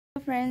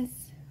Hello friends,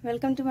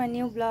 welcome to my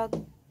new blog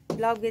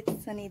with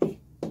सनिधि।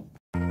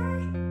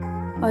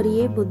 और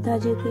ये बुद्धा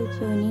जी की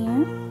जोनी है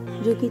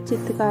जो कि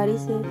चित्रकारी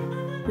से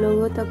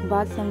लोगों तक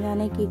बात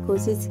समझाने की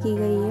कोशिश की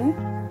गई है।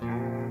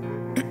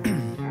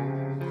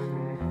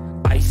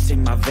 Ice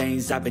in my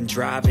veins, I've been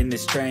driving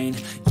this train.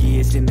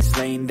 Years in this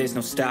lane, there's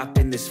no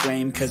stopping this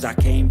flame. Cause I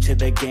came to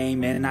the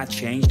game and I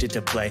changed it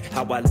to play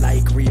how I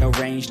like,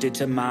 rearranged it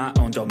to my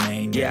own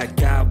domain. Yeah, I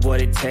got what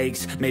it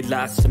takes, made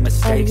lots of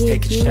mistakes,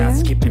 taking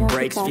shots, skipping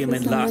breaks,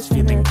 feeling lost,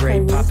 feeling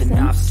great, popping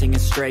off, singing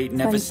straight,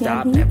 never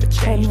stopped, never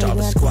changed. All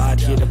the squad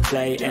here to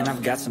play and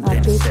I've got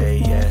something to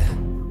say, yeah.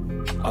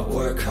 I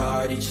work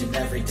hard each and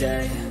every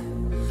day,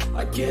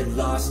 I get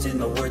lost in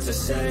the words I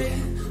say.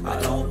 I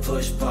don't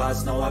push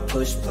pause, no I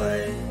push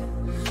play.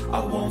 I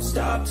won't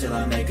stop till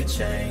I make a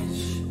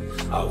change.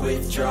 I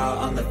withdraw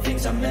on the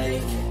things I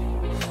make.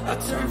 I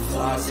turn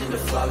flaws into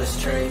flawless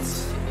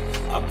traits.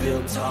 I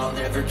build tall,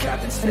 never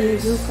capped in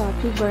space. I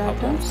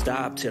won't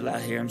stop till I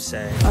hear him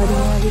say. और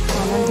यहाँ अभी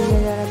खाना दिया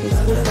जा रहा था,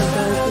 इसलिए सब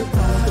लोग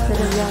खाने की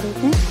तरफ जा रहे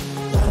थे।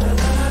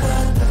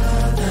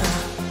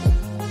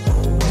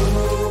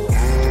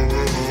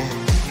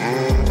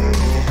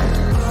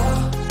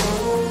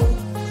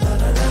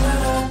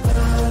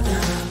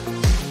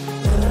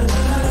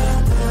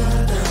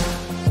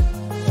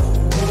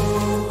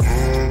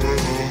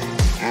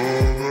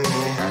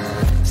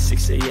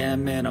 6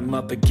 a.m. and I'm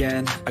up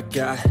again. I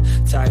got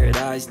tired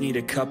eyes, need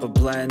a cup of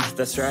blend.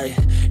 That's right,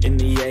 in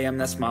the AM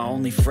that's my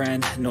only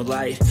friend. No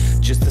light,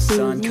 just the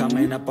sun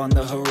coming up on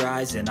the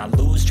horizon. I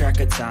lose track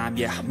of time,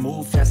 yeah, I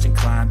move fast and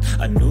climb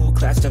a new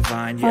class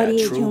divine. Yeah,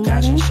 true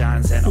passion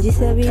shines and I'm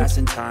through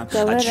passing time.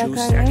 I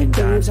choose second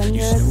dimes,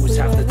 you snooze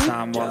half the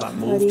time while I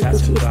move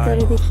passing by.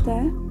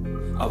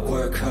 I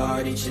work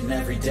hard each and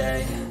every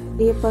day.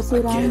 ये पशु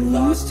राम है,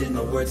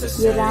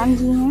 ये राम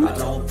जी हैं, और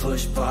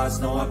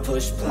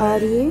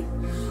ये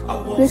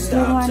कृष्ण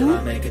भगवान है,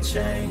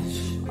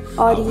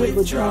 और ये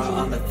बुद्धा जी हैं।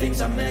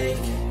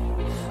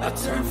 I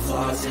turn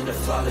flaws into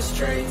flawless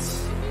traits.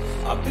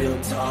 I build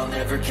tall,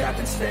 never capped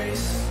in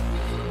space.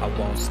 I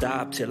won't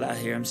stop till I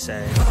hear him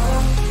say.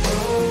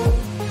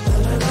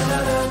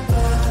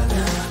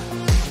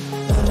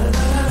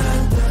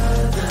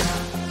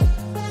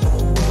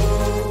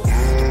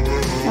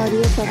 और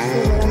ये सबसे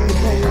बड़ा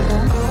बुद्धा जी का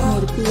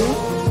मूर्ति है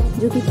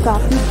जो कि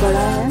काफी बड़ा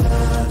है।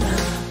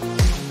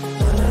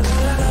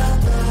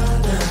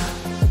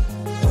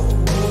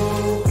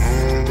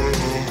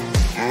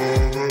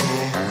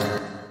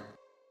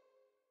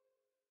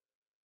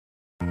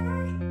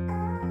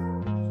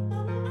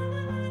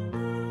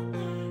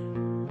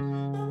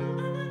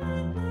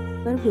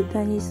 पर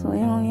बुद्धा जी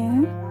सोए हुए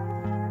हैं।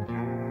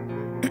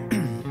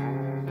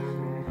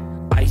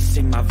 Ice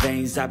in my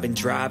veins, I've been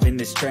driving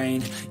this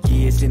train.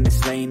 Years in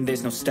this lane,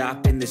 there's no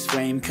stopping this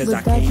flame. Cause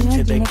I came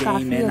to the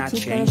game and I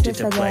changed it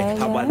to play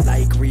how I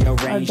like,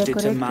 rearranged it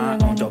to my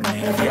own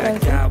domain. Yeah, I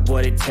got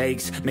what it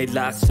takes, made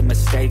lots of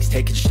mistakes,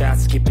 taking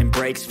shots, skipping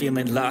breaks,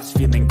 feeling lost,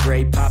 feeling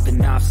great,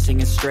 popping off,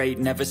 singing straight,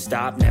 never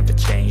stopped, never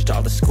changed.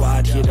 All the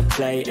squad here to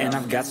play and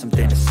I've got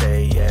something to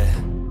say, yeah.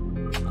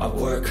 I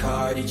work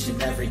hard each and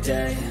every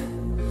day,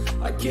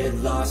 I get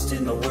lost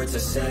in the words I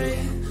say.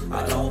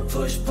 I don't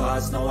push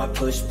pause, no I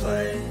push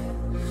play.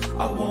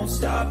 I won't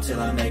stop till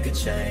I make a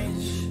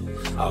change.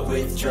 I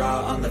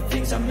withdraw on the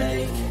things I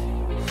make.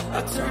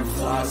 I turn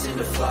flaws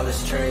into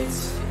flawless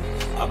traits.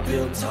 I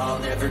build tall,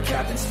 never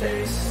capped in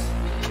space.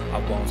 I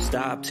won't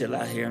stop till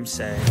I hear him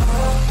say.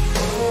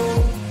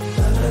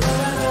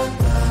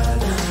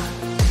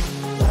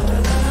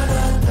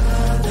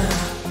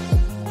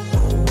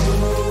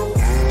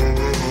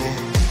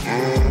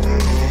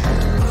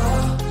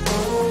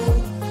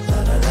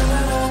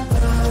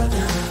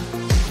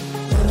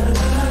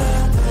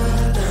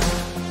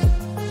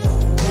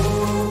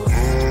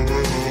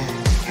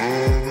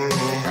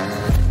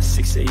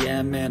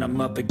 And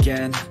I'm up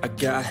again. I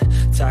got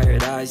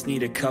tired eyes,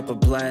 need a cup of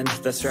blend.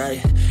 That's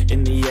right,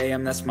 in the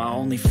AM that's my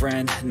only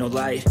friend. No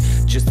light,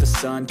 just the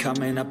sun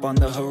coming up on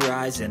the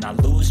horizon. I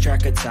lose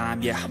track of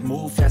time, yeah, I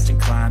move fast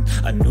and climb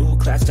a new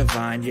class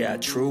divine. Yeah,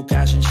 true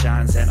passion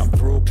shines and I'm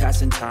through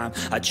passing time.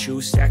 I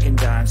choose stacking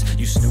dimes,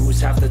 you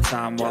snooze half the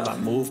time while I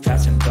move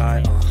passing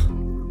by.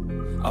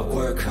 I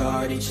work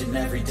hard each and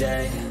every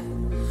day,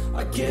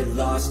 I get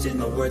lost in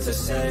the words I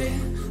say.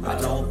 I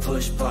don't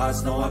push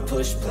pause, no I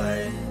push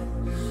play.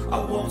 I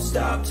won't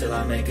stop till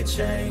I make a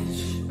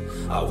change.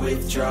 I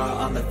withdraw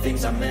on the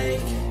things I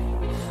make.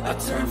 I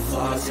turn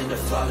flaws into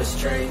flawless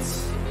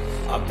traits.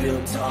 I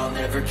build tall,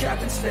 never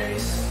capped in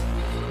space.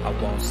 I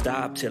won't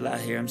stop till I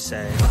hear him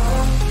say.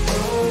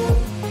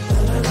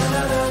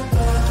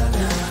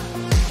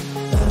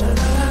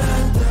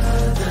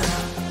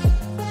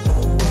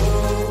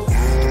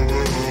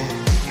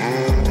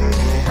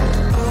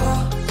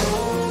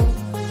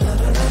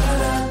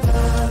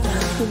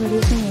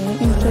 Video से मेरे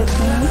interest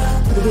हैं,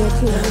 video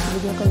अच्छी लगे तो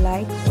video को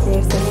like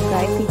share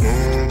subscribe कीजिए।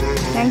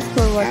 Thanks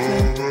for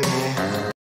watching.